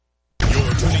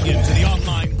Tuning into the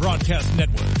online broadcast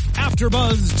network,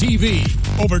 AfterBuzz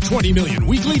TV. Over 20 million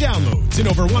weekly downloads in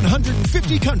over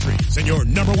 150 countries, and your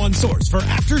number one source for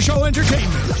after-show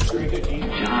entertainment.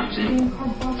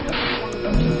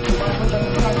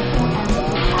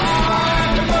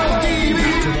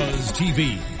 AfterBuzz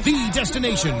TV, the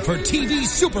destination for TV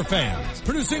superfans,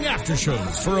 producing after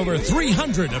shows for over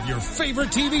 300 of your favorite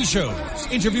TV shows,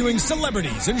 interviewing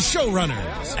celebrities and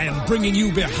showrunners, and bringing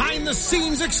you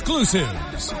behind-the-scenes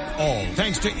exclusives. All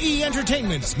thanks to E!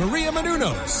 Entertainment's Maria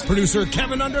Menounos, producer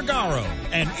Kevin Undergaro,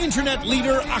 and internet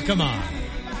leader Akamai.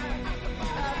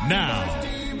 Now,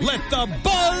 let the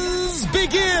buzz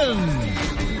begin!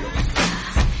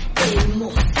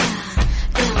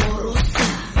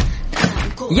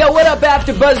 Yo, what up,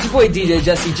 AfterBuzz? It's your boy DJ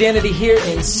Jesse Janity here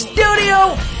in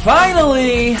studio,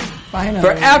 finally,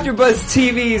 for AfterBuzz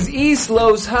TV's East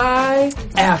Los High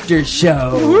After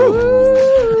Show.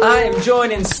 Woo. I am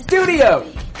joined in studio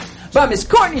by Miss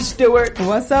Courtney Stewart.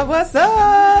 What's up, what's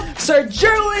up? Sir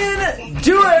Julian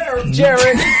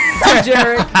Jarrett.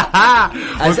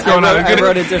 What's going on? I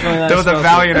wrote it differently. That was a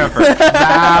valiant effort.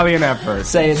 Valiant effort.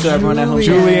 Say it so everyone at home.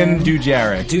 Julian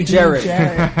Dujarric.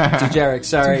 Dujarric,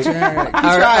 sorry. He tried.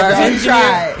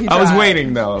 I was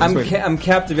waiting, though. I'm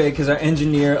captivated because our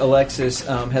engineer, Alexis,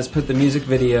 has put the music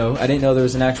video. I didn't know there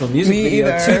was an actual music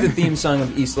video to the theme song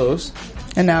of East Los.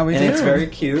 And now we do. And it's very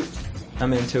cute.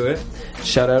 I'm into it.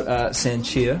 Shout out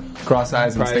Sanchia. Cross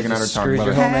eyes and sticking out her tongue. Screwed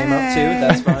your whole name up too.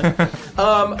 That's fine.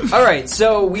 All right,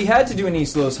 so we had to do an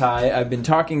East Los High. I've been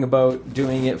talking about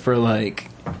doing it for like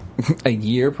a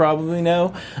year probably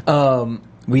now.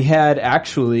 We had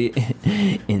actually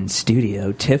in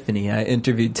studio Tiffany. I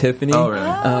interviewed Tiffany. Oh,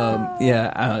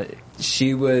 really?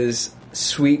 She was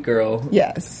sweet girl.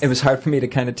 Yes. It was hard for me to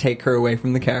kind of take her away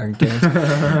from the character.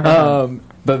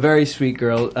 But very sweet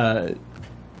girl.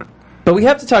 But we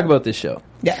have to talk about this show.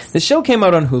 Yes. The show came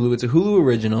out on Hulu. It's a Hulu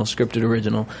original, scripted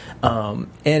original. And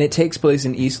it takes place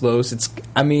in East Los.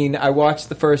 I watched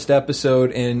the first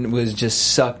episode and was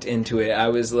just sucked into it. I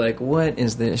was like, what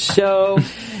is this show?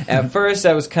 At first,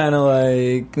 I was kind of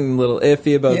like a little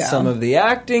iffy about some of the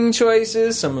acting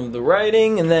choices, some of the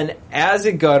writing. And then as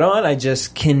it got on, I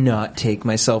just cannot take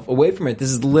myself away from it. This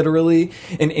is literally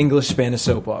an English-Spanish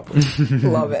soap opera.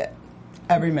 Love it.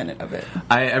 Every minute of it.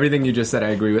 Everything you just said, I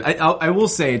agree with. I will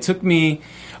say, it took me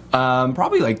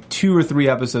probably like 2 or 3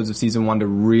 episodes of season 1 to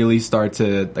really start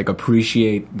to like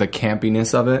appreciate the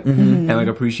campiness of it and like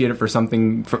appreciate it for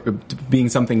being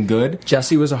something good.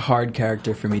 Jesse was a hard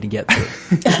character for me to get through.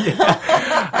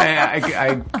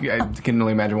 I can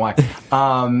only imagine why. But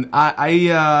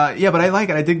I like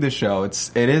it. I dig this show.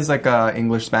 It is like a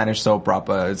English Spanish soap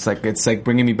opera. It's like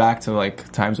bringing me back to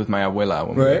like times with my abuela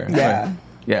when we were Yeah.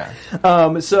 Yeah.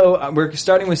 So we're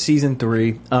starting with season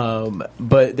 3,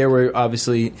 but there were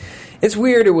obviously, it's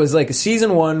weird. It was like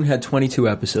season 1 had 22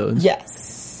 episodes.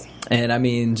 Yes. And I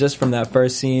mean, just from that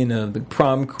first scene of the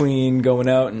prom queen going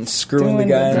out and screwing the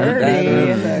guy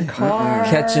in the car,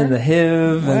 catching the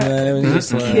HIV, and then it was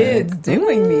just like, kids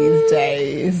doing these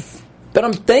days. But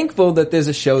I'm thankful that there's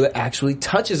a show that actually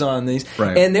touches on these.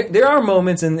 Right. And there are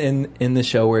moments in the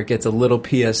show where it gets a little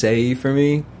PSA for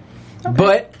me. Okay.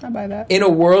 But I buy that. In a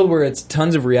world where it's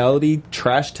tons of reality,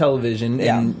 trash television,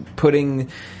 and putting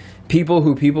people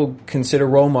who people consider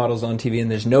role models on TV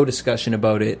and there's no discussion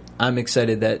about it, I'm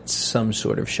excited that some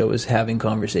sort of show is having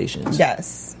conversations.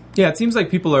 Yes. Yeah, it seems like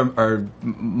people are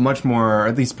much more, or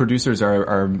at least producers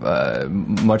are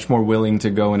much more willing to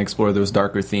go and explore those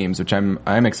darker themes, which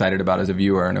I'm excited about as a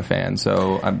viewer and a fan.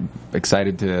 So I'm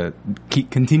excited to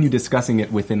continue discussing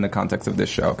it within the context of this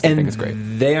show, because I think it's great.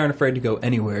 They aren't afraid to go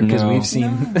anywhere, because we've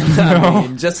seen,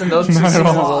 just in those 2 Not at seasons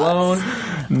all. alone,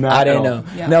 I didn't know.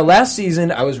 Yeah. Now, last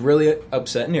season, I was really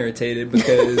upset and irritated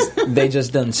because they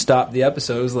just done stopped the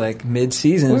episodes like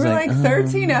mid-season. We were like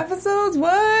 13 episodes?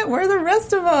 What? Where are the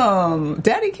rest of them?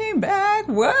 Daddy came back?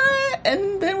 What?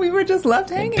 And then we were just left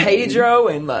hanging. Pedro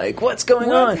and like, what's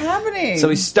going on? What's happening? So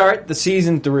we start the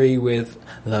season 3 with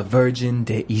La Virgin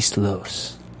de East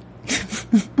Los.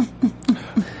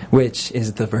 Which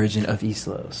is the Virgin of East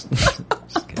Los.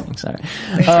 Just kidding, sorry.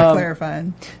 Thanks for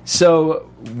clarifying.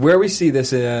 So where we see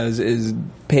this as is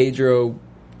Pedro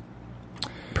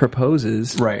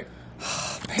proposes Right.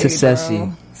 to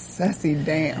Ceci. Ceci,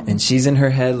 damn. And she's in her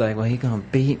head like, well, he gonna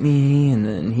beat me. And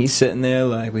then he's sitting there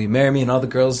like, will you marry me? And all the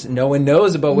girls, no one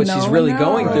knows about what she's really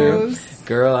going through.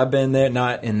 Girl, I've been there,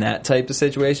 not in that type of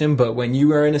situation, but when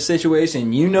you are in a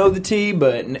situation, you know the tea,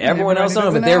 but everyone else don't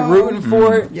know, but they're rooting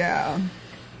for it. Yeah.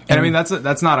 And I mean,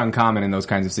 that's not uncommon in those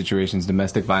kinds of situations.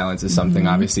 Domestic violence is something,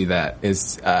 obviously, that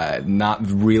is not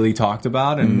really talked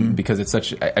about, and because it's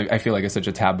I feel like it's such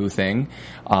a taboo thing.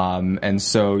 And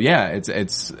so, yeah,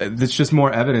 it's just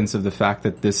more evidence of the fact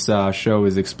that this show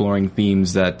is exploring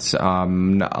themes that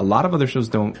a lot of other shows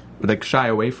don't shy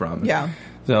away from. Yeah.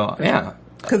 So, yeah.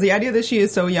 Because the idea that she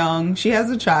is so young, she has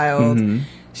a child.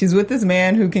 She's with this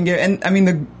man who can and I mean,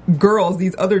 the girls,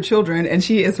 these other children, and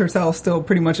she is herself still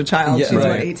pretty much a child. Yeah, She's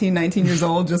right. 18, 19 years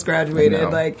old, just graduated,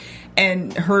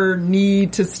 and her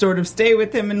need to sort of stay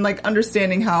with him and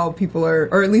understanding how people are,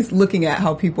 or at least looking at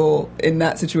how people in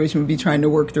that situation would be trying to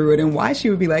work through it, and why she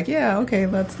would be like, yeah, okay,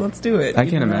 let's do it. I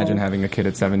can't imagine having a kid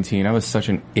at 17. I was such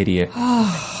an idiot.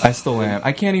 I still am.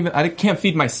 I can't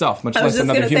feed myself, much I was less just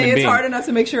another going to human say, being. it's hard enough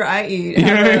to make sure I eat.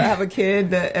 Have a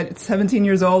kid that at 17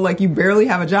 years old, you barely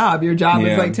have a job. Your job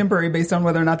is temporary based on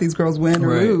whether or not these girls win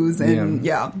or lose. And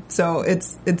so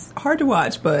it's hard to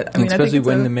watch, but I mean, especially I think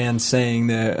when the man's saying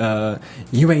that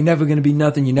you ain't never going to be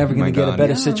nothing, you're never going to get a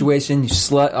better situation, you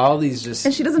slut, all these just...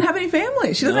 And she doesn't have any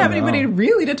family. She doesn't have anybody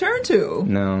really to turn to.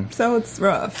 No. So it's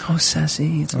rough. Oh,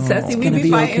 Sassy. Sassy, we'd be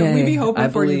fighting. Okay. We'd be hoping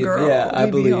for you, girl. Yeah, I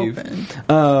We'd believe.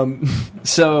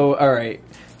 So, all right.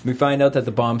 We find out that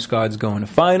the bomb squad's going to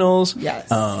finals.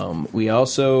 Yes. We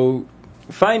also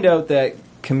find out that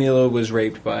Camila was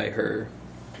raped by her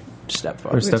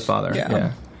stepfather. Her stepfather,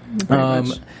 yeah. Pretty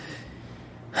much.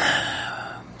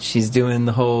 She's doing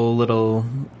the whole little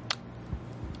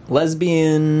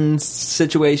lesbian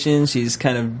situation. She's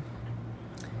kind of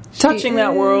touching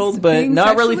that world, but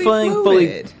not really feeling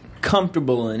fully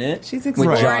comfortable in it. She's with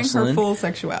exploring Jocelyn. her full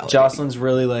sexuality. Jocelyn's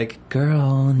really like,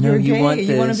 girl, no, You're you gay. want this.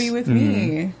 You want to be with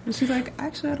me. And she's like,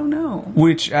 actually, I don't know.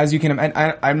 Which, as you can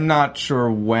imagine, I'm not sure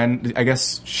when. I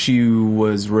guess she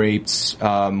was raped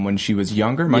when she was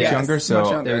younger, much younger. So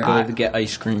much younger. They would go to get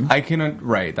ice cream. I can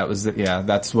right. That was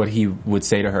that's what he would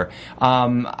say to her.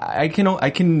 I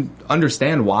can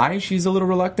understand why she's a little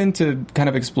reluctant to kind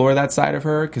of explore that side of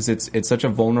her, because it's such a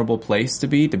vulnerable place to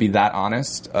be that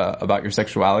honest about your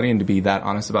sexuality and to be that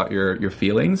honest about your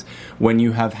feelings when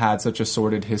you have had such a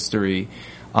sordid history.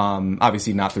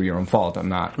 Obviously not through your own fault. I'm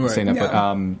not saying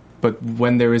that, but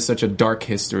when there is such a dark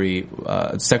history,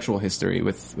 sexual history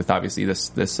with obviously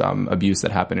this abuse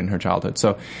that happened in her childhood.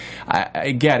 So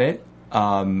I get it.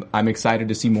 I'm excited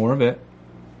to see more of it.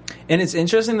 And it's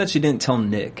interesting that she didn't tell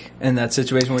Nick in that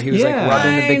situation where he was Yeah.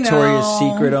 rubbing the Victoria's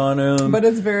Secret on him. But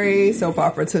it's very soap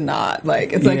opera to not.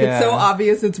 It's so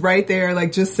obvious, it's right there.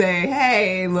 Just say,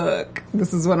 hey, look,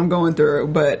 this is what I'm going through.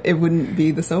 But it wouldn't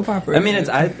be the soap opera. I mean, it's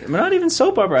not even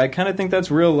soap opera. I kind of think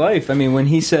that's real life. I mean, when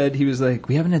he said, he was like,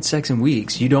 we haven't had sex in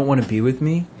weeks. You don't want to be with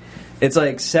me? It's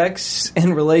like sex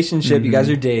and relationship. You guys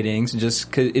are dating. So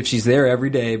just 'cause if she's there every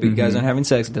day, but you guys aren't having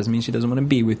sex, it doesn't mean she doesn't want to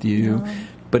be with you. No.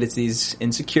 But it's these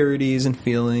insecurities and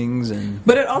feelings and...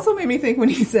 But it also made me think when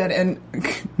he said, and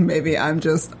maybe I'm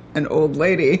just an old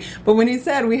lady, but when he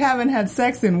said, we haven't had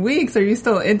sex in weeks, are you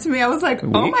still into me? I was like,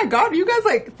 oh my God, are you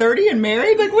guys 30 and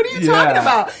married? What are you talking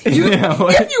about? If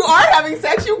you are having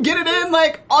sex, you get it in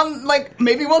on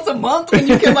maybe once a month when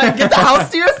you can get the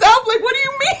house to yourself? What do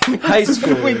you mean? High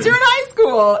school. Wait, you're in high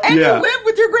school and you live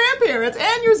with your grandparents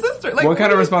and your sister. What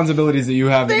kind of responsibilities that you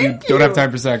have that you don't have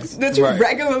time for sex? That you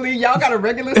regularly, y'all got a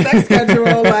regular sex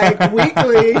schedule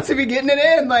weekly to be getting it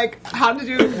in. How did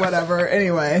you, whatever.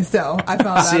 Anyway, so I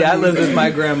found out. See, I lived with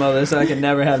my grandmother, so I could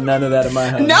never have none of that in my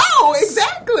house. No,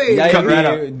 exactly.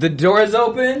 The door's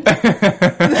open,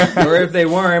 or if they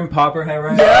weren't, pop her head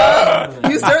right Yeah.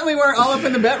 You certainly weren't all up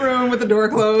in the bedroom with the door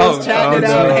closed, chatting it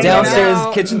out. hanging Downstairs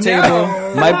out. kitchen table.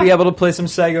 Might be able to play some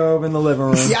Sega over in the living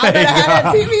room. Y'all better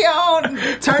have that TV on.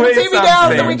 Turn the TV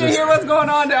down so we can hear what's going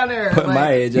on down there. Put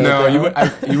my age up. No,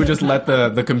 you would just let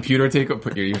the computer take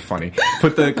over. You're funny.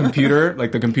 Put the computer,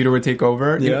 the computer would take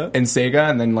over in Sega,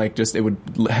 and then it would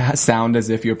sound as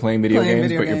if you're playing video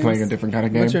games, but you're playing a different kind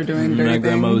of game. But you're doing My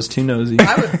grandma was too nosy.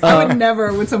 I would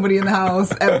never, with somebody in the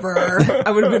house, ever.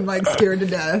 I would have been scared to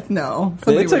death. No.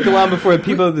 It took a while before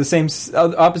people of the same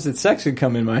opposite sex could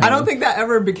come in my house. I don't think that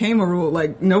ever became a rule.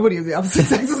 Nobody of the opposite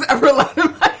sex was ever allowed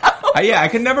in my house. I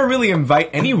could never really invite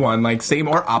anyone, same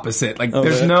or opposite.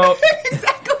 There's no...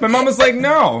 Exactly. My mom was like,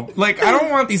 no. I don't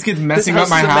want these kids messing up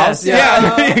my house.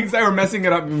 Exactly. We're messing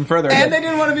it up even further. And they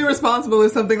didn't want to be responsible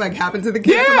if something happened to the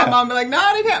kids. Yeah. And my mom would be like,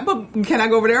 no, they can't. But can I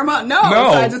go over there, Mom? No. So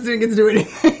I just didn't get to do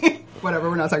anything.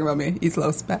 Whatever, we're not talking about me. East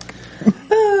Los, back.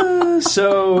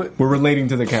 So we're relating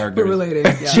to the characters. We're relating.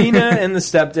 Yeah. Gina and the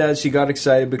stepdad, she got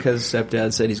excited because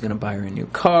stepdad said he's going to buy her a new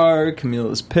car.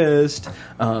 Camila's pissed.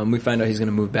 We find out he's going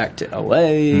to move back to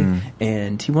LA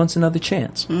and he wants another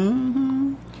chance.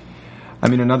 Mm-hmm. I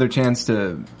mean, another chance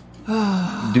to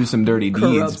do some dirty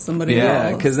Corrupt deeds. somebody Yeah,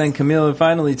 else. because then Camila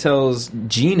finally tells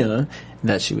Gina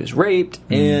that she was raped,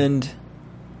 and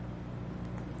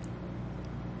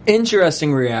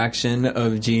interesting reaction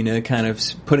of Gina kind of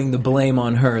putting the blame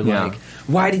on her, Yeah. like,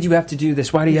 why did you have to do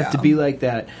this? Why do you have to Yeah. be like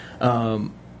that?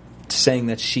 Saying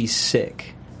that she's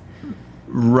sick.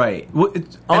 Right. Well,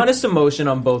 Honest emotion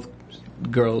on both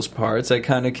girls' parts. I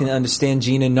kind of can understand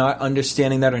Gina not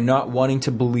understanding that or not wanting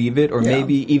to believe it, or Yeah.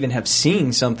 maybe even have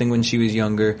seen something when she was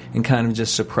younger and kind of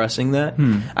just suppressing that.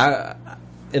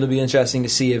 It'll be interesting to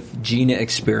see if Gina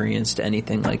experienced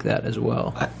anything like that as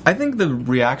well. I think the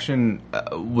reaction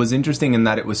was interesting in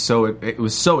that it was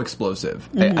so explosive.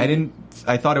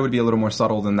 I thought it would be a little more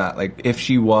subtle than that. Like if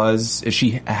she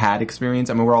had experienced,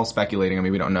 I mean, we're all speculating. I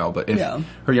mean, we don't know, but if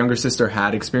her younger sister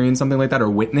had experienced something like that or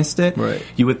witnessed it, Right.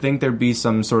 you would think there'd be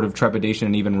some sort of trepidation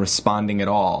in even responding at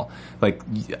all. Like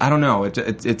I don't know. It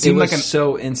It seemed was like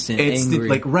so instant, it's angry.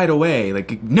 like right away.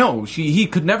 Like no, he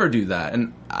could never do that.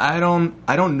 And I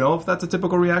don't know if that's a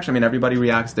typical reaction. I mean, everybody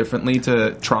reacts differently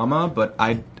to trauma, but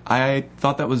I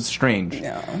thought that was strange.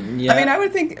 Yeah. Yeah. I mean, I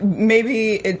would think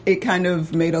maybe it kind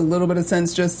of made a little bit of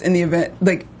sense just in the event,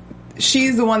 like,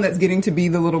 she's the one that's getting to be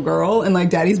the little girl, and, like,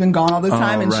 daddy's been gone all this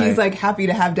time, and right. she's, like, happy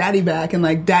to have daddy back, and,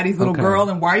 like, daddy's little Okay. girl,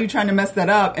 and why are you trying to mess that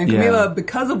up? And Yeah. Camila,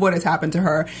 because of what has happened to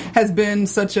her, has been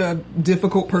such a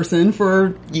difficult person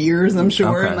for years, I'm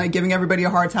sure, Okay. and, like, giving everybody a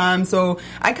hard time. So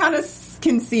I kind of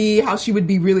can see how she would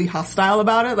be really hostile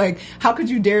about it. Like, how could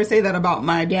you dare say that about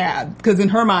my dad? Because in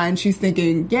her mind, she's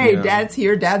thinking, yay, Yeah. dad's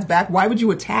here, dad's back. Why would you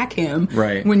attack him?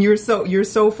 Right. When you're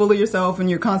so full of yourself and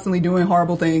you're constantly doing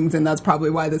horrible things, and that's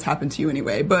probably why this happened to you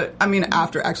anyway. But, I mean,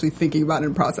 after actually thinking about it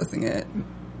and processing it,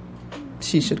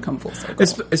 she should come full circle.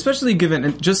 Especially given,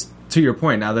 and just to your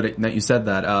point, now that you said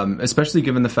that, especially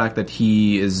given the fact that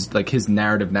he is, like, his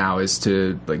narrative now is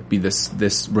to, like, be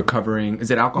this recovering, is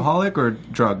it alcoholic or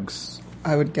drugs?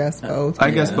 I would guess both.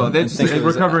 I guess both. It's think it a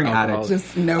was recovering alcoholic. addict.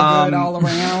 Just no good all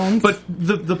around. But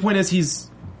the point is, he's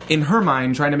in her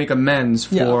mind trying to make amends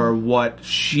for Yeah. what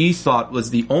she thought was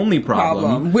the only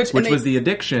problem, Which- and was they- the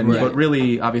addiction. Right. But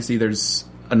really, obviously, there's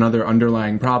another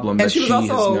underlying problem that she was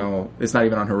also- it's not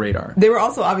even on her radar. They were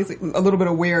also obviously a little bit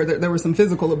aware that there was some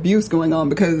physical abuse going on,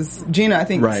 because Gina, I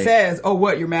think, Right. says, "Oh,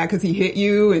 what? You're mad because he hit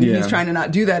you, and Yeah. he's trying to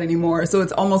not do that anymore." So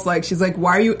it's almost like she's like,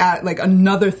 "Why are you at like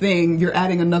another thing? You're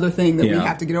adding another thing that we Yeah.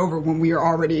 have to get over when we are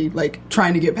already like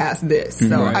trying to get past this." So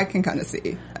Right. I can kind of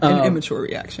see an immature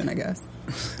reaction, I guess.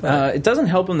 It doesn't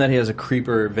help him that he has a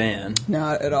creeper van.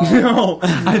 Not at all. No,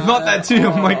 I thought that too.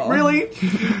 I'm like, really?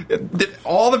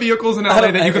 All the vehicles in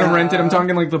LA that you could have rented, I'm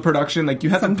talking like the production, like you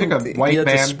had to pick a Something. white He had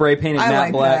to van. spray painted I matte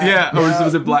like black. that. Yeah, or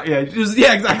was it black? Yeah,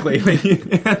 exactly.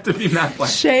 It had to be matte black.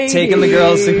 Shady. Taking the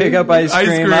girls to pick up ice cream.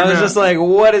 cream, I was yeah. just like,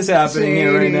 what is happening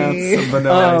here right now? Shady.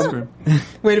 Vanilla ice cream.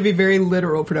 Way to be very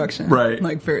literal production. Right.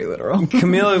 Like very literal.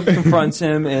 Camila confronts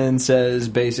him and says,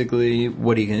 basically,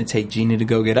 what are you going to take Gina to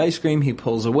go get ice cream? He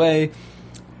pulls away.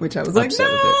 Which I was like, Upset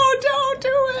no, with it. don't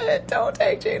do it. Don't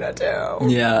take Gina too.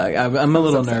 Yeah, I'm a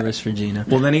little upset. nervous for Gina.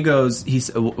 Well, then he goes.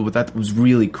 That was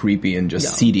really creepy and just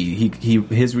Yeah. seedy.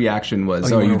 His reaction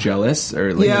was, you "Are you wanna- jealous?"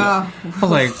 Or like, Yeah. I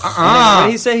was like, What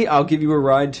did he say? I'll give you a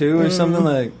ride too, or something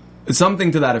like.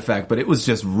 something to that effect. But it was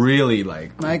just really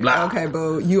like, Like, blah. okay,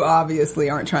 boo, you obviously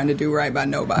aren't trying to do right by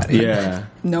nobody. Yeah.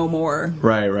 No more.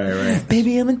 Right.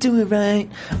 Baby, I'm gonna do it right.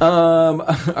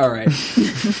 All right.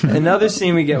 Another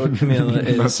scene we get with Camila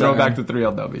is Let's throw back to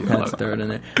 3LW. I Let's love throw it in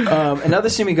there. Another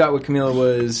scene we got with Camila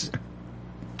was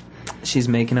she's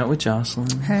making out with Jocelyn.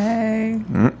 Hey.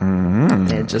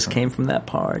 It just came from that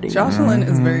party. Jocelyn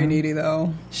is very needy,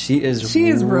 though. She is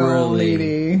Real really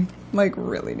needy. Like,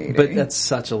 really needy. But that's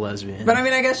such a lesbian. But I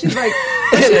mean, I guess she's like,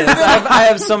 It is. I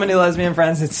have so many lesbian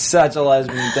friends. It's such a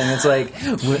lesbian thing. It's like,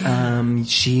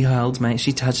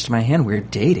 she touched my hand. We're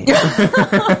dating.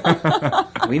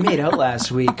 We made out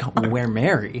last week. We're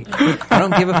married. I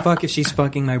don't give a fuck if she's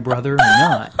fucking my brother or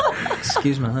not.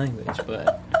 Excuse my language,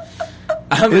 but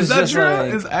I was Is that just true?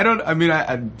 like, I don't. I mean,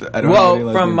 I don't. have any well,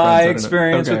 lesbian from friends, my I don't know.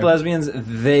 experience Okay. with lesbians,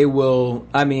 they will.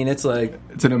 I mean, it's like,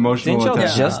 it's an emotional didn't y'all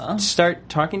attachment. just start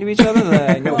talking to each other?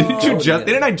 That I know.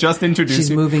 Didn't I just introduce She's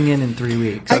you? moving in 3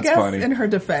 weeks. I That's guess funny. in her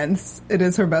defense, it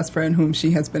is her best friend whom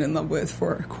she has been in love with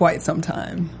for quite some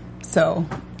time. So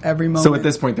every moment. So at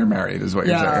this point, they're married, is what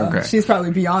you're saying. Okay. she's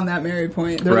probably beyond that married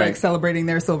point. They're Right. like celebrating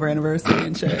their silver anniversary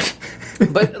and shit.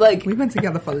 But like, We've been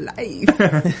together for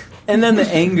life. and then the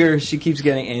anger, she keeps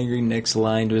getting angry. Nick's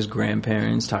lying to his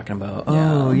grandparents, talking about,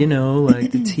 oh, you know,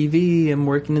 like the TV, I'm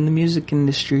working in the music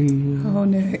industry. Oh,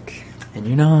 Nick. And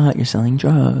you're not, you're selling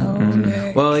drugs. Oh,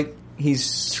 Nick. Well, like,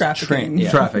 he's Trafficking.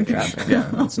 Trafficking. Yeah.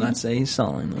 Let's not say he's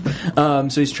selling them.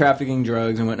 So he's trafficking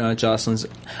drugs and whatnot. Jocelyn's.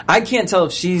 I can't tell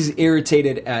if she's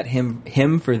irritated at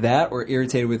him for that or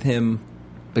irritated with him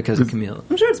because of Camille.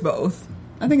 I'm sure it's both.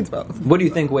 I think it's both. What do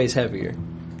you think weighs heavier?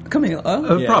 Camille.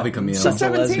 Probably Camille. She's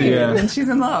 17 and she's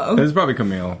in love. It's probably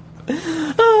Camille.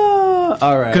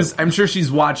 All right. Because I'm sure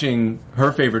she's watching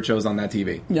her favorite shows on that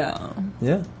TV. Yeah.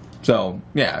 Yeah. So,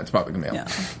 yeah, it's probably Camille. Yeah.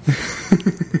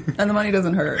 And the money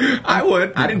doesn't hurt. I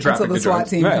would. I didn't traffic Until the SWAT drugs.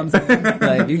 team comes in.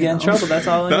 Like, you get in trouble, that's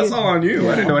all on you. That's all on you.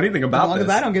 I didn't know anything about As long this.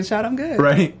 as I don't get shot, I'm good.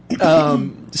 Right.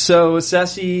 So,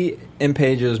 Ceci and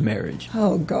Pedro's marriage.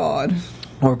 Oh, God.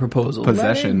 Or proposal.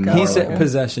 Possession. Let it go. He said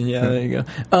possession, yeah, there you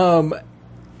go.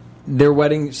 Their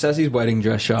wedding, Ceci's wedding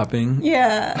dress shopping.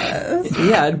 Yes.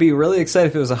 Yeah, I'd be really excited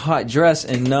if it was a hot dress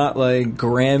and not like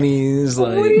Grammys,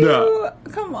 What do like... you...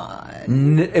 Yeah. Come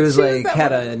on. It was She was like, at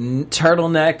had a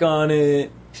turtleneck on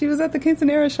it, She was at the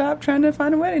quinceanera shop trying to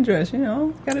find a wedding dress. You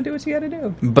know, gotta do what you gotta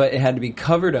do. but it had to be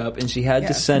covered up and she had to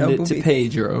Yes, send no it to boobies.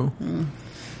 Pedro.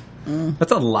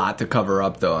 That's a lot to cover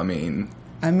up, though. I mean,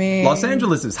 I mean... Los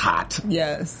Angeles is hot.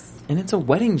 Yes. And it's a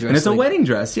wedding dress. And it's a like- wedding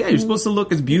dress. Yeah, you're supposed to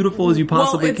look as beautiful as you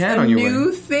possibly it's can a on your new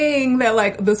wedding. thing that,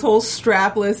 like, this whole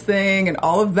strapless thing and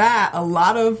all of that, a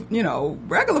lot of, you know,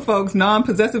 regular folks,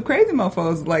 non-possessive crazy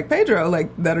mofos like Pedro, like,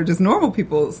 that are just normal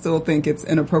people still think it's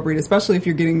inappropriate, especially if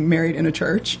you're getting married in a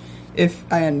church.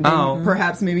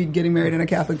 Perhaps maybe getting married in a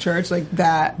Catholic church, like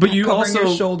that. But you covering your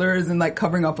also- shoulders and, like,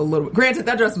 covering up a little bit. Granted,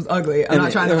 that dress was ugly. I'm And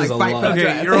not trying to, there was like, a fight lot. for the Okay,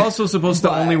 dress. you're also supposed to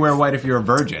But- only wear white if you're a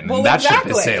virgin. Well, and that ship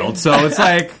exactly. has sailed. So it's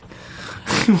like...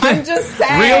 I'm just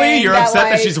saying. Really? You're upset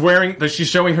like, that she's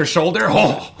showing her shoulder?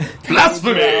 Oh,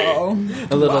 blasphemy!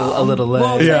 a little leg.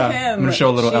 Well, to Yeah. him, I'm gonna show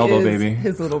a little she elbow, is baby.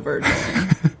 His little virgin.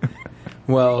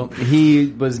 Well, he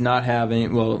was not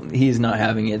having. Well, he's not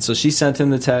having it. So she sent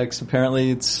him the text. Apparently,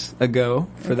 it's a go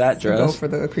for that Go dress. for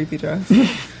the creepy dress. I mean,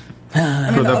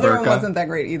 For the the other one burqa. wasn't that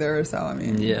great either. So I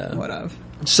mean, Yeah. whatever.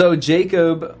 So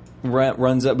Jacob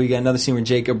runs up. We got another scene where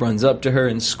Jacob runs up to her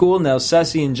in school. Now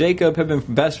Ceci and Jacob have been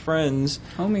best friends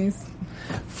Homies.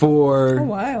 for A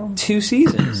while. 2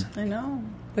 seasons. I know,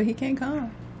 but he can't come.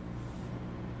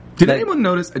 Did That- anyone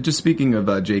notice, just speaking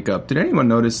of Jacob, did anyone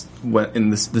notice what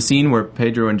in the scene where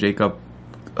Pedro and Jacob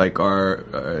like are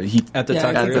At the Yeah,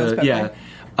 time, at the-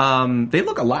 yeah, they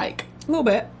look alike. A little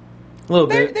bit. a little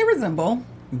They bit. resemble.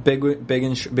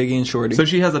 Biggie and Shorty. So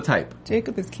she has a type.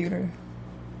 Jacob is cuter.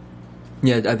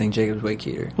 Yeah, I think Jacob's way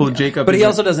cuter. Well, Jacob, But he isn't-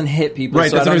 also doesn't hit people,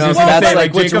 Right, so I that's don't what I know was if gonna that's say, like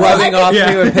like, what's Jacob- rubbing off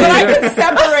Yeah. me with But I Pedro. could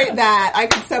separate that. I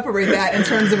could separate that in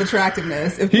terms of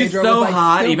attractiveness. If He's Pedro so was, like,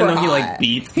 hot, super even though he hot. like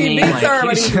beats he me. beats like, her, but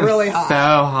he's just really hot. So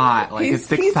hot, like his He's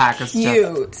 6 pack is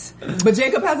just. cute. But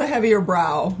Jacob has a heavier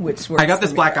brow, which works I got this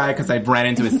for me. black eye because I ran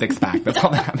into his 6 pack. That's all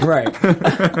that happened.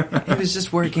 Right. He was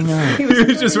just working out. He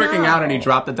was just working out and he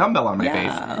dropped the dumbbell on my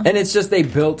face. And it's just they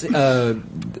built.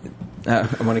 I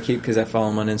want to keep because I follow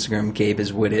him on Instagram. Gabe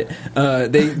is with it.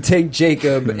 They take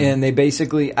Jacob and they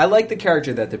basically. I like the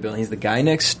character that they're building. He's the guy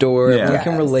next door. Yeah. Everyone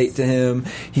can Yes. relate to him.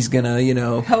 He's gonna,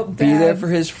 Help be there Dad's for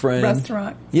his friend.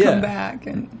 Restaurant. Yeah. Come back,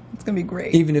 and it's gonna be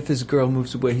great. Even if his girl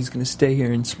moves away, he's gonna stay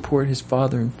here and support his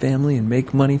father and family and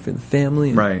make money for the family.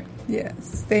 And Right. Yes,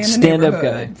 stay in the Stand-up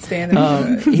neighborhood. guy. Stay in the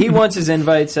neighborhood. He wants his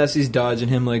invite. Ceci's dodging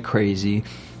him like crazy.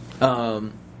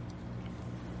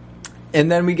 And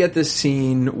then we get this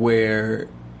scene where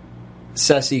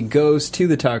Ceci goes to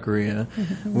the taqueria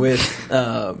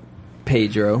with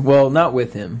Pedro. Well, not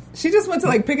with him. She just went to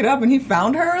like pick it up, and he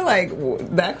found her like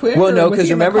that quick. Well, or no, was because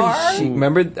he in the remember,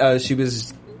 car? she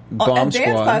was Oh, bomb at dance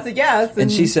squad, class, yes,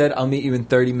 and she said, "I'll meet you in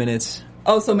 30 minutes."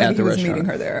 "Oh, so maybe at he the was restaurant. meeting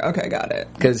her there." Okay, got it.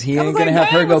 Because he I ain't was gonna like, have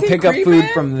her dang, go was he pick up food creeping?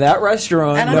 from that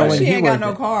restaurant. And I know knowing she he ain't got worked no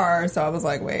it. car, so I was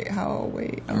like, "Wait, wait."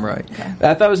 Oh, Right. Okay.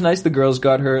 I thought it was nice. The girls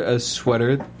got her a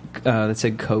sweater that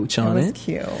said Coach That on was it.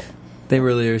 cute. They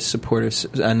really are supportive,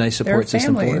 a nice They're support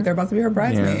system family. for her. They're about to be her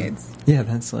bridesmaids. Yeah,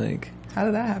 that's like How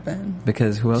did that happen?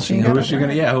 because who else She you ain't gonna got Who is she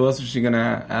gonna? Yeah, who else is she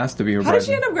gonna ask to be her How did she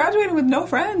bridesmaid? end up graduating with no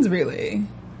friends? Really,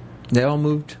 They all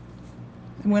moved.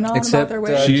 went on Except, about their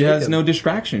way. She has Jacob. no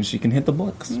distractions. She can hit the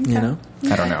books. You know.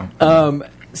 I don't know.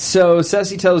 So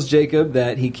Ceci tells Jacob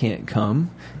that he can't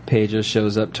come. Pedro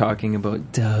shows up talking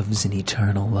about doves and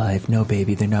eternal life. No,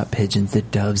 baby, they're not pigeons. They're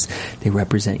doves. They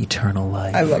represent eternal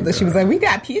life. I love that she was like, "We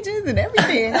got pigeons and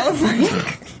everything." I was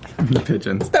like,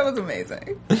 Pigeons. "That was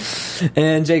amazing."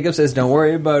 And Jacob says, "Don't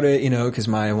worry about it, because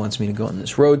Maya wants me to go on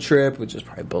this road trip, which is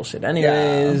probably bullshit anyways."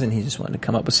 Yeah. And he just wanted to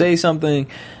come up and say something.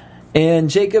 And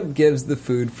Jacob gives the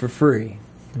food for free.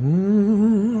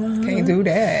 Can't do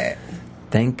that.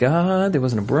 Thank God there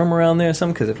wasn't a broom around there or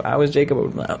something, because if I was Jacob, I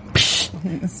would be like, psh,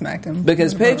 Smacked him.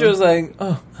 Because Pedro's like,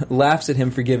 laughs at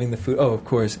him for giving the food. Oh, of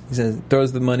course. He says,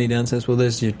 throws the money down, says, well,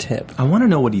 there's your tip. I want to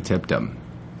know what he tipped him.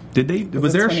 Did they?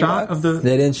 Was there a shot $20? of the?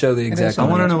 They didn't show the exact I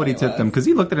money. want to know what he tipped him because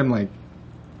he looked at him like,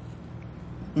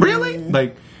 really?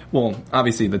 Like, well,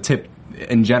 obviously the tip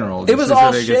in general. It was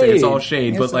all It's shade. all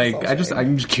shade, but It's like, all shade.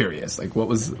 I'm just curious. Like, what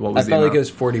was I the felt like amount? it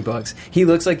was $40. He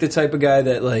looks like the type of guy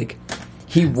that, like,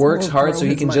 he works We'll hard throw so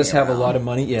he his can money just have a around. lot of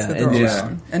money. Yeah. To And throw just,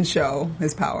 around and show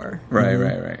his power.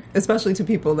 Right. Especially to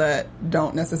people that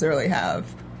don't necessarily have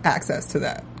access to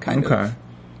that kind Okay. of.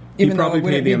 Even though probably it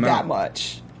wouldn't paid the be amount. that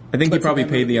much. I think he But probably to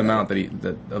them, paid the it was amount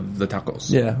of the tacos.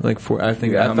 yeah, like I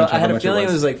think Yeah, I had a much it feeling it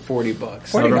was. was like $40.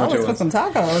 $40 for some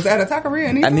tacos at a taqueria.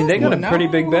 And I mean, they got a pretty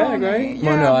big bag, right?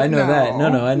 Well, no, I know that.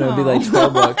 No, I know it'd be like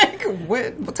 $12. Like,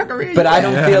 what taqueria? But you I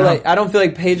at? don't feel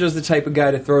like Pedro's the type of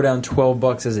guy to throw down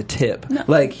 $12 as a tip. No.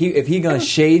 Like if he gonna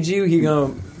shade you, he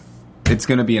gonna. It's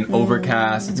going to be an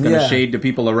overcast. It's going to Yeah. shade to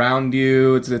people around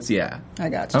you. It's yeah. I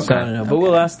got you. Okay. I don't know, but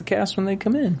we'll ask the cast when they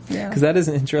come in. Yeah. Because that is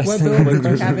What interesting. bill do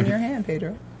you have in your hand,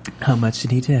 Pedro? How much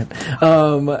did he tip?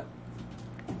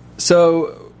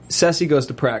 So Ceci goes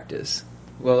to practice.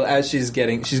 Well, as she's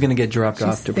going to get dropped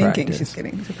off to thinking practice. she's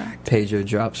getting to practice. Pedro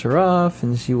drops her off,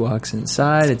 and she walks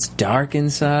inside. It's dark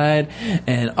inside,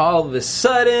 and all of a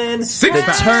sudden,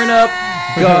 the turn up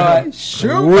got Shoot,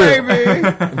 real. baby.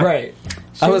 Right.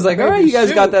 I was like, baby, all right, you guys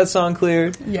shoot. got that song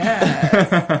cleared. Yes.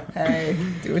 Hey,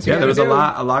 do what you Yeah, there was do.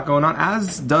 a lot going on,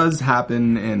 as does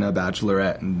happen in a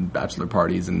bachelorette and bachelor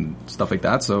parties and stuff like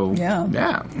that. So Yeah.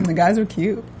 yeah. And the guys are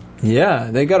cute. Yeah,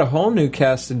 they got a whole new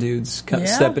cast of dudes Yeah.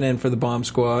 stepping in for the Bomb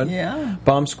Squad. Yeah.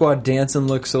 Bomb Squad dancing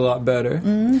looks a lot better.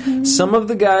 Some of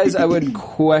the guys, I would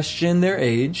question their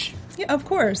age. Yeah, of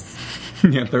course.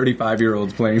 Yeah,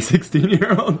 35-year-olds playing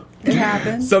 16-year-old. It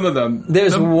happens. Some of them.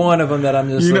 There's one of them that I'm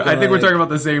just. You know, looking I think we're like- talking about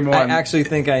the same one. I actually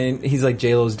think he's like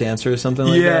J-Lo's dancer or something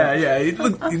like that.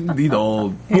 He's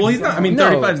old. Well, he's not. I mean,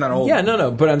 35 is not old. Yeah,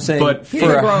 no. But I'm saying But for he's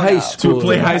a a grown high up. school. To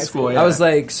play high school, yeah. I was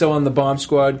like, so on the Bomb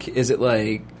Squad, is it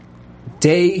like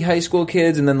day high school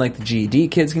kids and then like the GED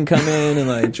kids can come in and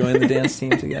like join the dance team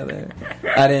together?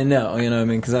 I didn't know, you know what I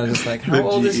mean? Because I was just like, how The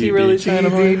old is he GED. really trying to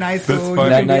Easy, play? night That's school. funny. You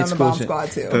That can be night on the school bomb shit.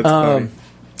 squad too. That's funny.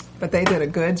 But they did a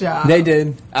good job. They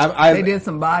did. They did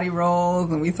some body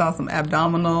rolls, and we saw some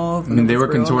abdominals. I mean, they were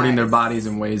real contorting their nice. bodies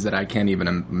in ways that I can't even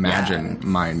imagine. Yes.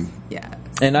 Mine. Yeah.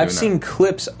 And I've doing seen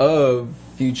clips of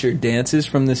future dances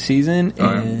from the season, Oh,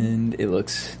 yeah. and it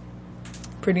looks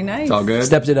Pretty nice. It's all good.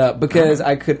 stepped it up because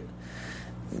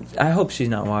I hope she's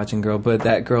not watching, girl, but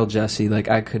that girl Jessie, like,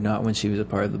 I could not when she was a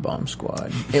part of the Bomb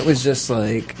Squad. It was just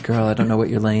like, girl, I don't know what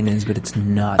your lane is, but it's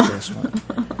not this one.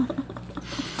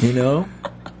 You know?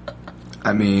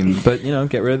 I mean, But, you know,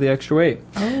 get rid of the extra weight.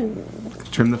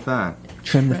 trim the fat.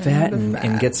 Trim the fat the and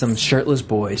fat. get some shirtless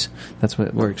boys. That's what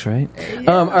it works, right?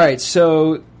 All right,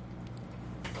 so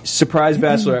surprise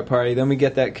bachelorette party. Then we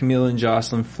get that Camila and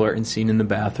Jocelyn flirting scene in the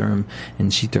bathroom,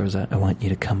 and she throws out, I want you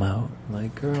to come out. I'm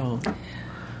like, girl.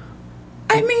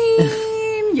 I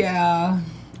mean, yeah.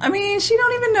 I mean, she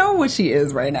don't even know what she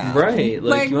is right now. Right,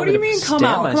 like, Like, you what want do me you to mean come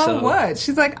stamp out? Come myself? out what?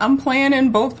 She's like, I'm playing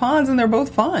in both ponds and they're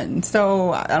both fun.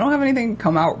 So I don't have anything to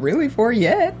come out really for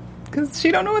yet. Because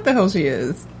she don't know what the hell she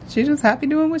is. She's just happy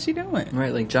doing what she doing.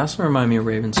 Right, like Jocelyn remind me of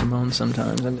Raven Simone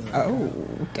sometimes. I'm just like,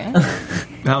 Oh, dang.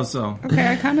 How so? Okay,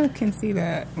 I kind of can see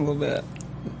that a little bit.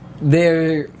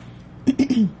 their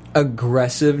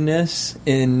aggressiveness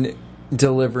in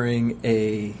delivering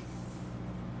a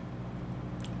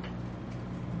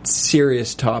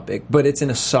serious topic, but it's in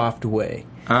a soft way.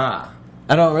 Ah.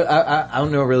 I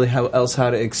don't know really how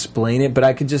to explain it, but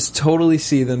I could just totally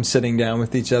see them sitting down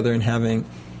with each other and having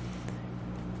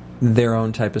their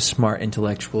own type of smart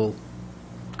intellectual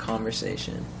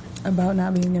conversation. About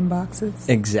not being in boxes.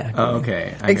 Exactly. Oh,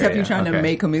 okay. Except you're trying to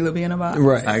make Camila be in a box.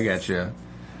 Right. I get you.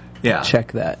 Yeah.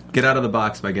 Check that. Get out of the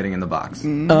box by getting in the box.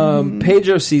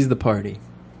 Pedro sees the party.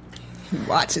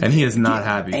 Watch it. And he is not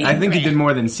happy. I think he did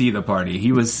more than see the party.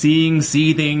 He was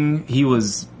seething, he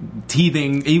was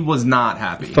teething. He was not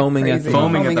happy. Foaming at the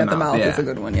Foaming Foaming at at the the mouth, mouth yeah. is a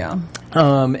good one, yeah.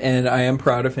 And I am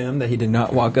proud of him that he did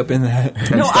not walk up in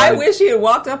that. No, I wish he had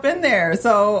walked up in there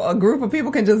so a group of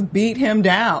people can just beat him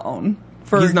down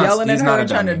for He's not- yelling at he's her not a and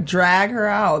trying to dummy. drag her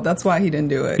out. That's why he didn't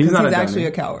do it. He's 'cause not a actually dummy.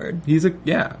 a coward. He's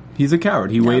a coward.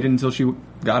 He waited until she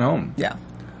got home. Yeah.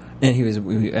 And he was,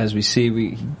 as we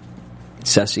see,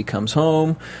 Ceci comes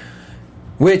home,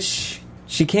 which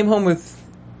she came home with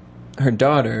her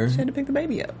daughter. She had to pick the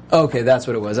baby up. Okay, that's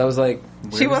what it was. I was like,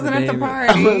 She where's wasn't at the baby?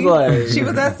 party. I was like, She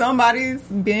was at somebody's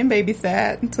being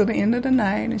babysat until the end of the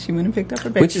night, and she went and picked up her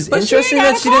baby. Which is But interesting she ain't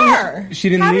that got she a didn't- car. She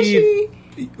didn't How did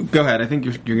leave. Go ahead. I think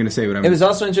you're going to say what I'm. It was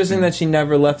also interesting that she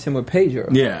never left him with Pedro.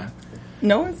 Yeah.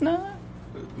 No, it's not.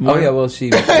 Oh yeah, well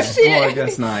she. Well, I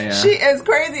guess not. Yeah. She is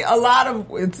crazy.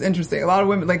 It's interesting. A lot of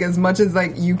women, like, as much as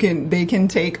like they can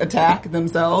take attack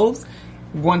themselves.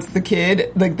 Once the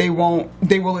kid, like, they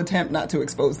will attempt not to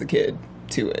expose the kid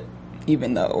to it,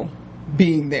 even though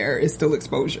being there is still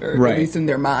exposure, right. At least in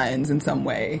their minds in some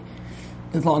way.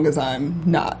 As long as I'm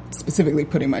not specifically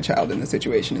putting my child in the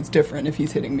situation, it's different if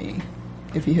he's hitting me.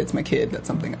 If he hits my kid, that's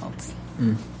something else.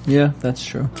 Yeah, that's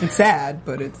true. It's sad,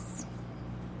 but it is.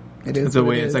 It's a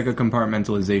way. It's like a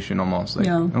compartmentalization almost. Like,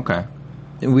 yeah. Okay.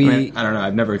 I don't know.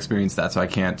 I've never experienced that, so I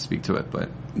can't speak to it. But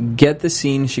get the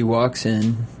scene. She walks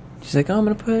in. She's like, "Oh, I'm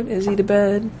gonna put Izzy to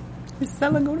bed."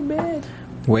 Stella, go to bed.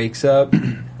 Wakes up.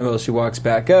 Well, she walks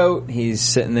back out. He's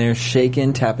sitting there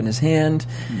shaking, tapping his hand,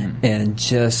 and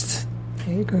just.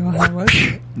 Hey, girl, how was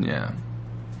it? Yeah.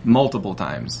 Multiple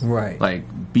times. Right. Like,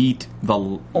 beat the...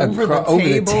 Over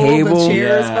the table. The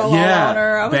chairs fell on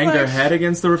her. Banged her head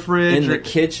against the refrigerator. In the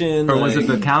kitchen. Or was it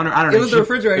the counter? I don't know. It was the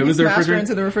refrigerator. It was he the smashed refrigerator. her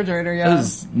into the refrigerator, yeah.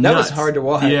 That was hard to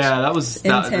watch. Yeah, that was...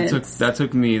 Intense. That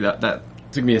took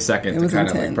me a second to kind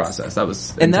of like process. That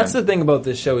was and that's the thing about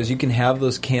this show is you can have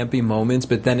those campy moments,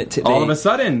 but then all of a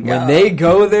sudden when they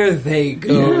go there, they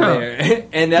go there,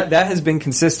 and that has been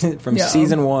consistent from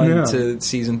season 1 to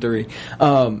season 3.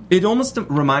 It almost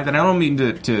reminds, and I don't mean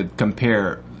to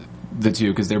compare the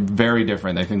two because they're very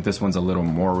different. I think this one's a little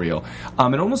more real.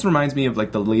 It almost reminds me of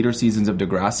like the later seasons of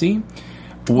Degrassi.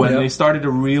 When they started to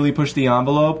really push the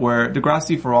envelope, where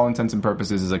Degrassi, for all intents and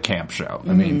purposes, is a camp show.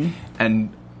 I mean,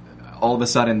 and all of a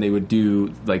sudden they would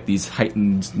do like these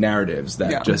heightened narratives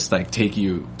that just like take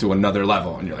you to another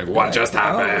level, and you're like, "What just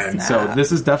happened?" So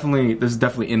this is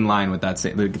definitely in line with that.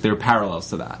 Like, there are parallels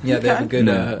to that. Yeah, they have a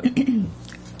good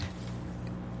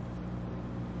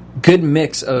good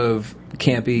mix of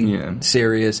campy,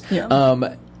 serious.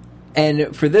 Yeah.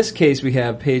 And for this case, we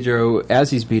have Pedro,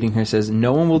 as he's beating her, says,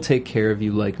 "No one will take care of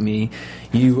you like me.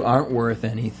 You aren't worth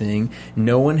anything.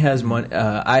 No one has money.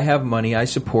 I have money. I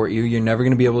support you. You're never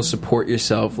going to be able to support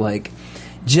yourself." Like,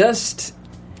 just...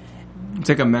 It's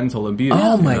like a mental abuse.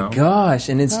 Oh, my gosh.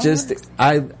 And it's just...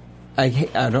 I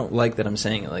don't like that I'm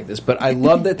saying it like this, but I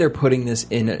love that they're putting this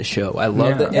in a show. I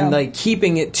love that, and like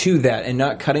keeping it to that, and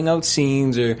not cutting out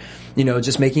scenes or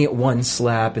just making it one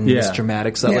slap and this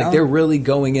dramatic stuff. Like they're really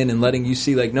going in and letting you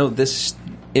see, like, no, this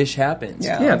ish happens.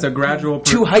 Yeah, it's a gradual.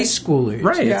 To high schoolers,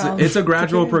 right? Yeah. It's a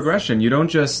gradual progression. You don't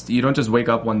just wake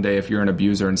up one day if you're an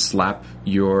abuser and slap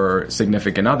your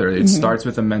significant other. It starts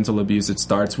with a mental abuse. It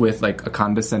starts with like a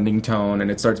condescending tone,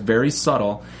 and it starts very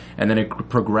subtle. And then it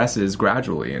progresses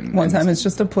gradually. And one time it's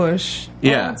just a push.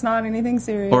 Yeah. Oh, it's not anything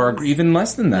serious. Or even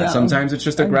less than that. Yeah. Sometimes it's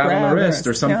just a grab on the wrist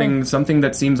or something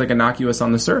that seems like innocuous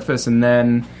on the surface, and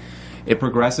then it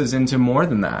progresses into more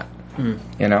than that.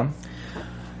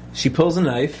 She pulls a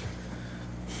knife,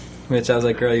 which I was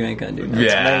like, "Girl, you ain't gonna do that."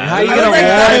 Yeah. How are you gonna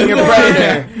warn your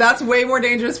brother? That's way more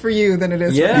dangerous for you than it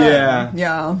is for him.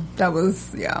 Yeah. That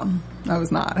was, I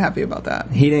was not happy about that.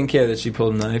 He didn't care that she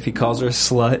pulled a knife. He calls her a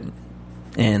slut.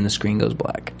 And the screen goes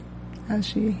black. As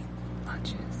she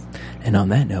punches. And on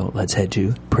that note, let's head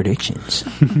to predictions.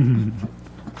 And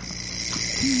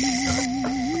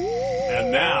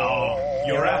now,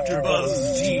 your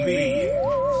AfterBuzz TV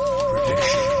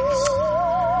predictions.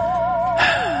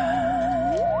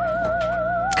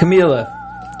 Camila,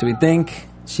 do we think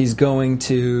she's going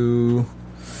to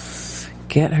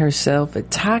get herself a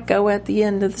taco at the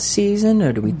end of the season,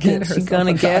 or do we think she's going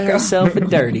to get herself a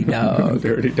dirty dog?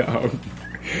 Dirty dog.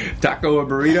 Taco or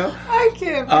burrito? I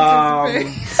can't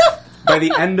participate. By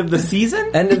the end of the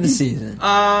season? End of the season.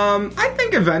 I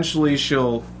think eventually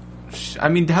she'll... I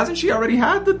mean, hasn't she already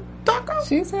had the taco?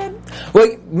 She said...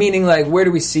 Well, meaning, like, where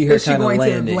do we see her kind of landing? Is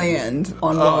she going to land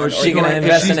on one? Is she going to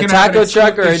invest in a taco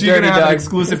truck or a dirty dog? Is she going to have an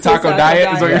exclusive taco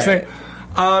diet, is what you're saying?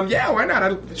 Yeah, why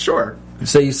not? Sure.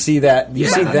 So you see that? You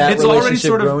see that it's relationship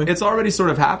already growing? It's already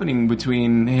sort of happening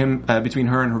between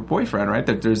her and her boyfriend, right?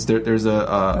 That there's a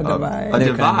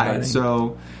divide.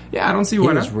 So yeah, I don't see why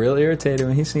He not. was real irritated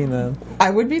when he seen that. I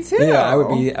would be too. Yeah, I would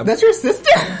be. That's your sister.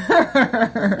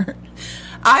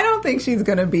 I don't think she's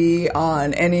going to be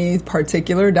on any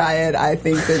particular diet. I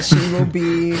think that she will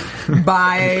be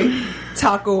by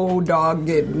taco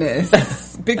doggedness.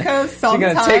 Yes, because She's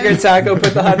sometimes gonna take her taco,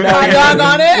 put the hot dog, hot dog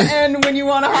on it, and when you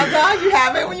want a hot dog, you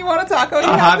have it. When you want a taco, you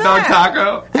have hot dog that.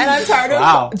 taco. And I'm tired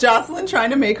of Jocelyn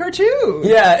trying to make her choose.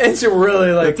 Yeah, it's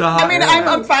really like. It's a hot I mean,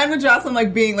 I'm fine with Jocelyn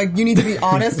like being like, you need to be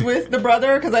honest with the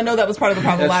brother, because I know that was part of the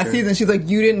problem That's last true. season. She's like,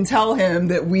 you didn't tell him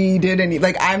that we did any.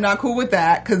 Like, I'm not cool with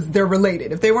that because they're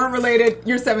related. If they weren't related,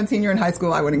 you're 17, you're in high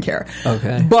school, I wouldn't care.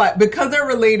 Okay. But because they're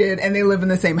related and they live in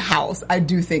the same house, I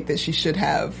do think that she should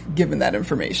have given that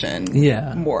information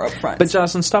more upfront. But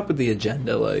Jocelyn, stop with the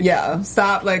agenda. Like, yeah,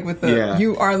 stop like with the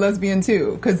you are a lesbian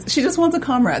too, because she just wants a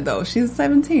comrade though. She's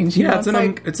 17. She wants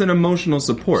it's an emotional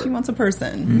support. she wants a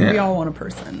person. Yeah. We all want a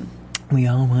person. we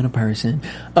all want a person.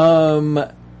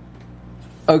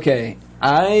 Okay,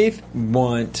 I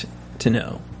want to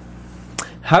know,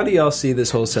 how do y'all see this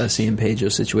whole Ceci and Pedro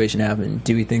situation happen?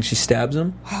 Do we think she stabs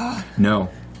him? No.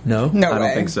 No? No I way.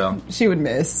 don't think so. She would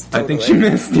miss. I think totally. she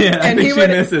missed. Yeah, I think she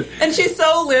misses. And she's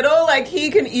so little, like he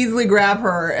can easily grab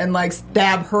her and like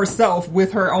stab herself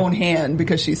with her own hand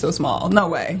because she's so small. No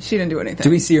way. She didn't do anything. Do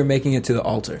we see her making it to the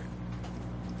altar?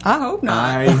 I hope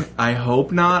not. I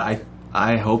hope not.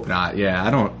 I hope not. Yeah, I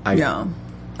don't. I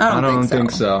don't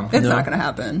think so. It's not going to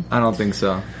happen. I don't think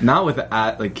so. Not with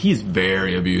like he's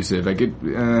very abusive. Like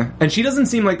and she doesn't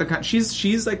seem like the kind. She's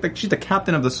she's the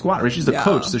captain of the squad, right? She's the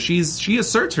coach, so she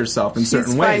asserts herself in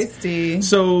certain ways. Feisty.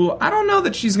 So I don't know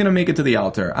that she's going to make it to the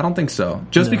altar. I don't think so.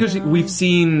 Just because we've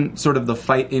seen sort of the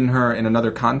fight in her in another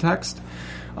context.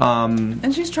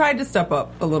 And she's tried to step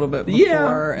up a little bit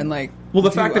before and like. Well, the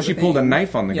do fact that she other pulled a things.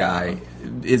 knife on the guy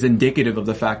is indicative of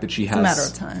the fact that she has. a matter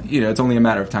of time. You know, it's only a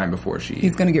matter of time before she.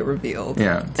 He's going to get revealed.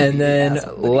 Yeah. And then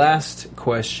asshole that he last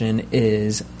question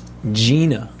is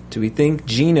Gina. Do we think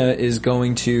Gina is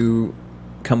going to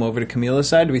come over to Camila's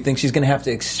side? Do we think she's going to have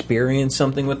to experience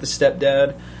something with the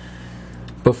stepdad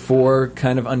before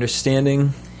kind of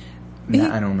understing?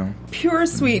 Nah, I don't know. Pure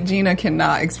sweet Gina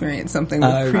cannot experience something with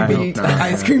I creepy hope not.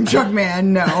 ice cream truck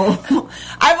man. No,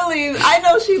 I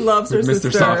know she loves her Mr.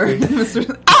 sister. Softy.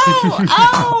 Mr.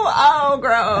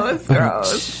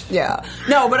 Gross. Yeah,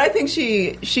 no, but I think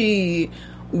she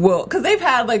will, because they've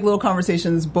had like little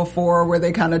conversations before where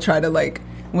they kind of try to like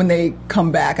when they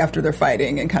come back after they're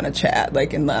fighting and kind of chat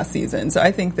like in last season. So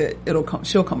I think that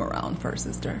she'll come around for her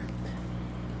sister.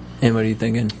 And what are you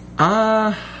thinking?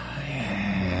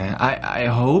 I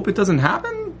hope it doesn't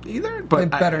happen either. But It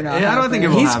better not I don't think it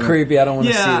happen. will He's happen. creepy. I don't want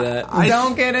to see that.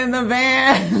 Don't get in the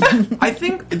van. I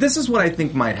think this is what I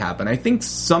think might happen. I think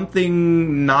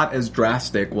something not as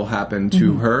drastic will happen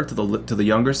to her, to the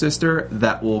younger sister,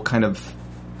 that will kind of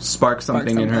spark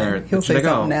something in her. He'll She's say like,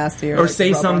 something nasty or like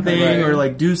say rub on her something, leg. or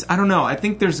like do. I don't know. I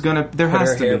think there Put has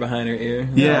her to hair be. behind her ear.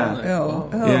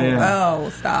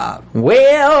 Oh, stop.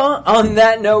 Well, on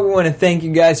that note, we want to thank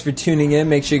you guys for tuning in.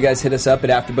 Make sure you guys hit us up at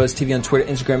AfterBuzz TV on Twitter,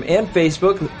 Instagram, and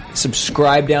Facebook.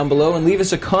 Subscribe down below and leave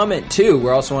us a comment too.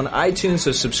 We're also on iTunes,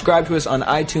 so subscribe to us on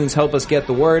iTunes. Help us get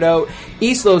the word out.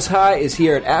 East Los High is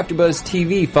here at AfterBuzz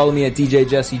TV. Follow me at DJ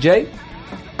Jesse J.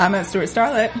 I'm at Stuart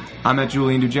Starlet. I'm at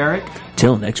Julian Dujeric.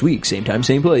 Till next week, same time,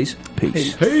 same place.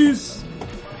 Peace. Peace.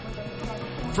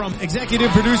 From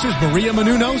executive producers Maria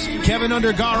Menounos, Kevin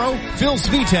Undergaro, Phil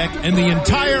Svitek, and the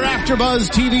entire AfterBuzz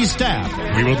TV staff,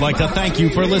 we would like to thank you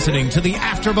for listening to the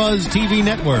AfterBuzz TV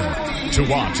network. To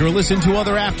watch or listen to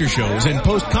other after shows and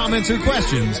post comments or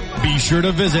questions, be sure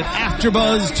to visit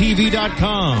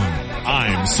AfterBuzzTV.com.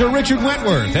 I'm Sir Richard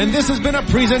Wentworth, and this has been a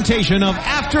presentation of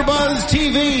AfterBuzz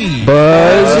TV.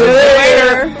 Buzz you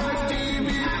later.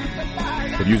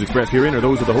 The views expressed herein are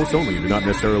those of the hosts only and do not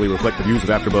necessarily reflect the views of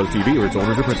AfterBuzz TV or its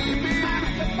owners or principals.